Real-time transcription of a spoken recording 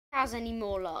has any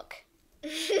more luck.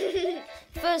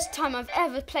 First time I've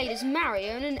ever played as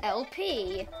Mario in an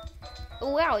LP.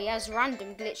 Oh wow, he has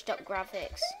random glitched up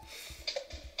graphics.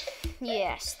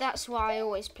 Yes, that's why I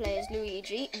always play as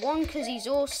Luigi. 1, because he's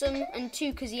awesome, and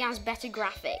 2, because he has better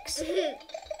graphics.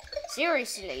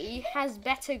 Seriously, he has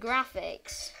better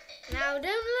graphics. Now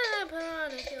don't let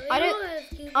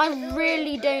that I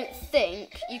really don't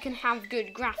think you can have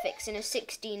good graphics in a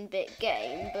 16-bit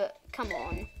game, but come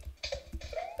on.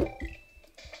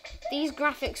 These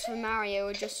graphics for Mario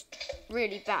are just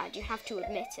really bad, you have to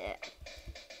admit it.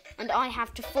 And I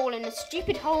have to fall in a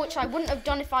stupid hole, which I wouldn't have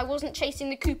done if I wasn't chasing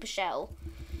the Koopa shell.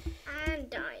 And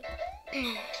die.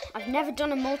 I've never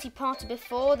done a multi-parter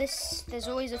before. There's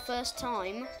always a first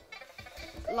time.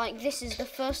 Like, this is the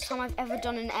first time I've ever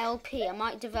done an LP. I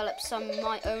might develop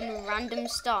my own random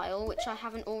style, which I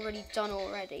haven't already done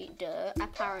already.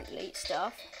 Apparently,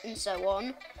 stuff, and so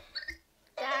on.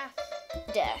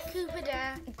 Death. Koopa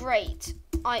death. Great.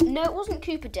 No, it wasn't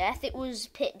Koopa death, it was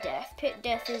Pit death. Pit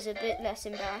death is a bit less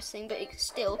embarrassing, but it's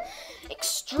still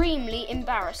extremely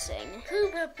embarrassing.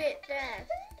 Koopa pit death.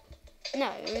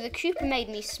 No, the Koopa made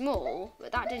me small,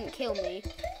 but that didn't kill me.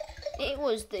 It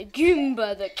was the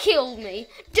Goomba that killed me.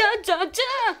 Da da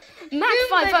da!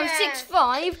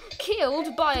 Mac5565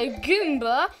 killed by a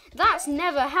Goomba? That's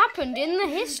never happened in the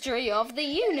history of the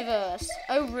universe.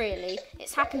 Oh really?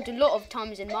 It's happened a lot of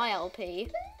times in my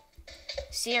LP.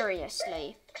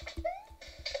 Seriously.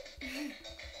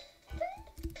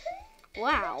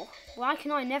 Wow. Why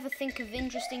can I never think of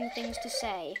interesting things to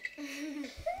say?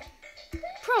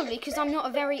 Probably because I'm not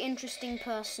a very interesting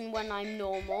person when I'm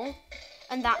normal.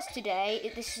 And that's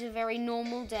today. This is a very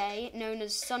normal day, known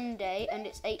as Sunday, and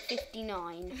it's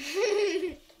 8:59.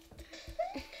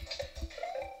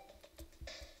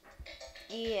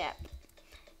 Yep.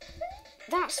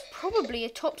 That's probably a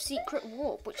top secret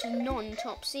warp, which is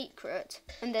non-top secret.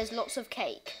 And there's lots of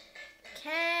cake.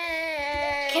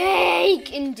 Cake.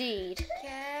 Cake, indeed.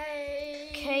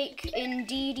 Cake. Cake,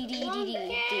 indeed.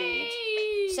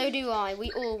 So do I.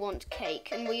 We all want cake,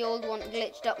 and we all want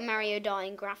glitched up Mario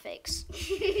dying graphics.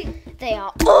 They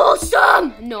are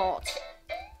awesome! Not.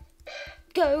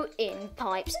 Go in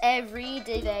pipes every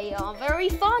day. They are very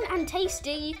fun and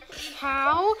tasty.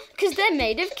 How? Because they're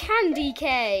made of candy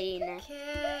cane.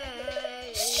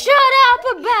 Cake. Shut up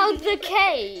about the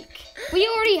cake. We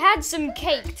already had some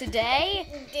cake today.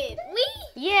 Did we?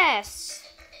 Yes.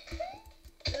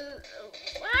 How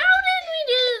did we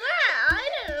do that? I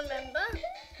don't remember.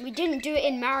 We didn't do it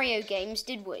in Mario games,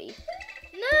 did we?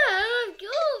 No, of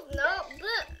course not,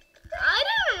 but I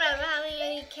don't remember having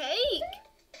any cake.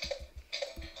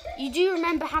 You do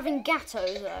remember having Gatto,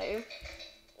 though.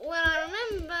 Well, I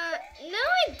remember... No,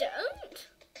 I don't.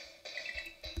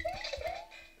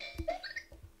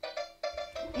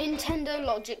 Nintendo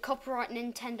Logic, copyright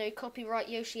Nintendo, copyright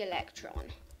Yoshi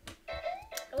Electron.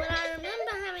 Well, I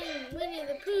remember having Winnie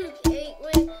the Pooh cake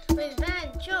with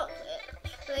bad chocolate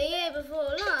the year before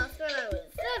last when I was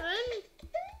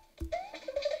 7.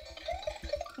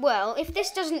 Well, if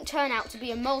this doesn't turn out to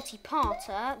be a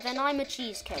multi-parter, then I'm a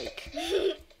cheesecake.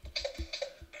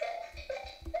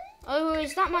 Oh,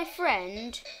 is that my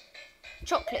friend?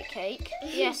 Chocolate cake?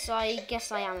 Yes, I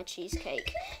guess I am a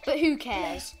cheesecake. But who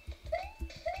cares?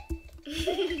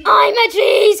 I'm a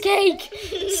cheesecake!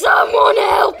 Someone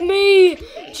help me!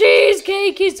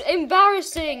 Cheesecake is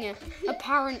embarrassing!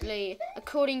 Apparently,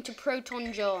 according to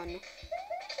Proton John.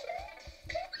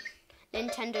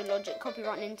 Nintendo Logic,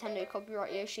 copyright Nintendo,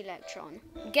 copyright Yoshi Electron.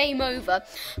 Game over.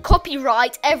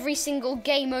 Copyright every single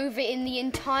game over in the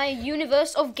entire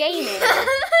universe of gaming.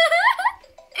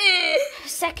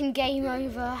 Second game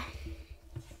over.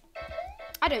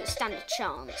 I don't stand a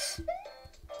chance.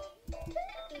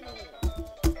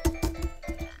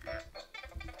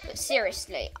 But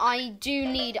seriously, I do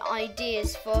need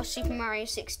ideas for Super Mario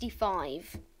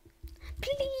 65.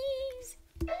 Please.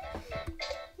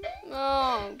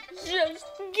 Oh, just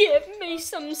give me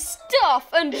some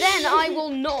stuff and then I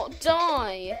will not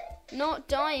die. Not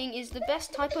dying is the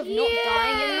best type of not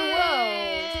dying in the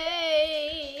world.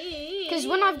 Because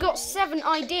when I've got 7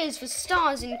 ideas for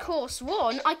stars in course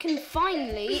 1, I can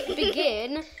finally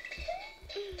begin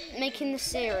making the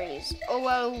series. Or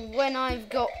well, when I've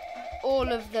got all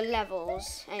of the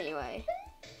levels, anyway.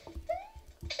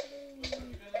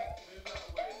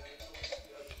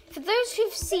 For those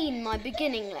who've seen my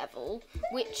beginning level,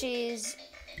 which is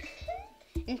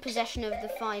in possession of the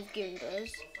 5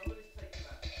 Goombas.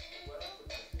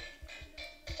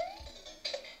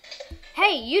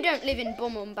 Hey, you don't live in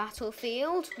Boom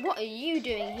Battlefield. What are you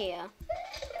doing here?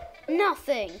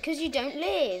 Nothing, because you don't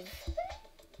live.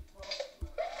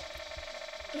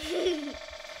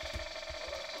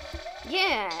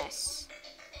 Yes.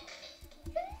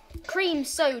 Cream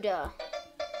soda.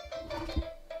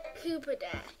 Cooper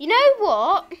Dad. You know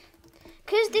what?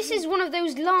 Because this is one of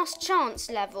those last chance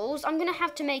levels, I'm going to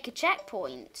have to make a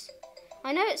checkpoint.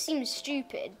 I know it seems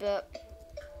stupid, but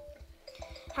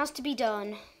it has to be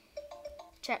done.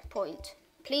 Checkpoint.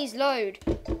 Please load.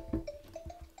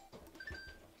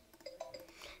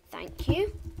 Thank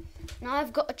you. Now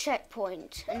I've got a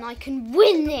checkpoint, and I can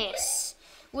win this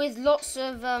with lots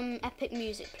of epic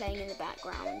music playing in the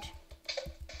background.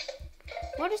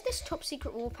 Where does this top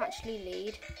secret warp actually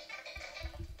lead?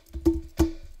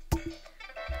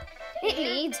 It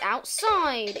leads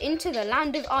outside, into the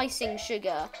land of icing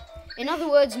sugar. In other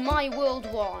words, my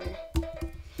world 1.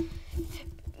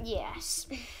 Yes,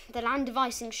 the land of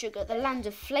icing sugar, the land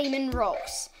of flaming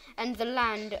rocks, and the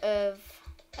land of,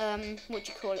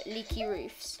 leaky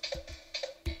roofs.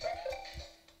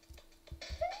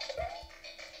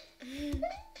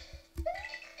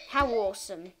 How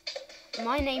awesome.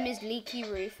 My name is Leaky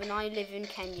Roof and I live in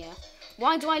Kenya.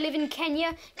 Why do I live in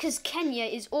Kenya? Because Kenya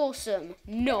is awesome.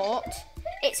 Not.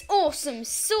 It's awesome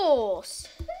sauce.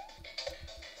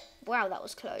 Wow, that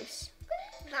was close.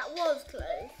 That was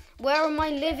close. Where am I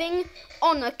living?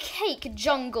 On a cake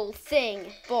jungle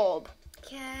thing, Bob.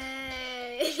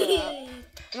 Okay.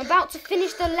 I'm about to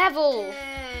finish the level.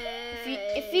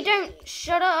 If you don't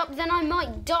shut up, then I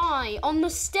might die on the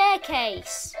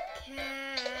staircase.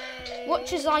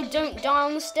 Watch as I don't die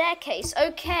on the staircase.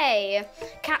 Okay,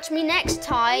 catch me next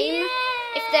time,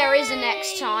 if there is a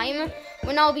next time,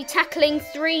 when I'll be tackling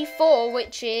 3-4,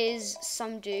 which is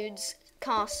some dude's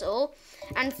castle,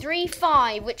 and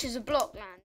 3-5, which is a block land.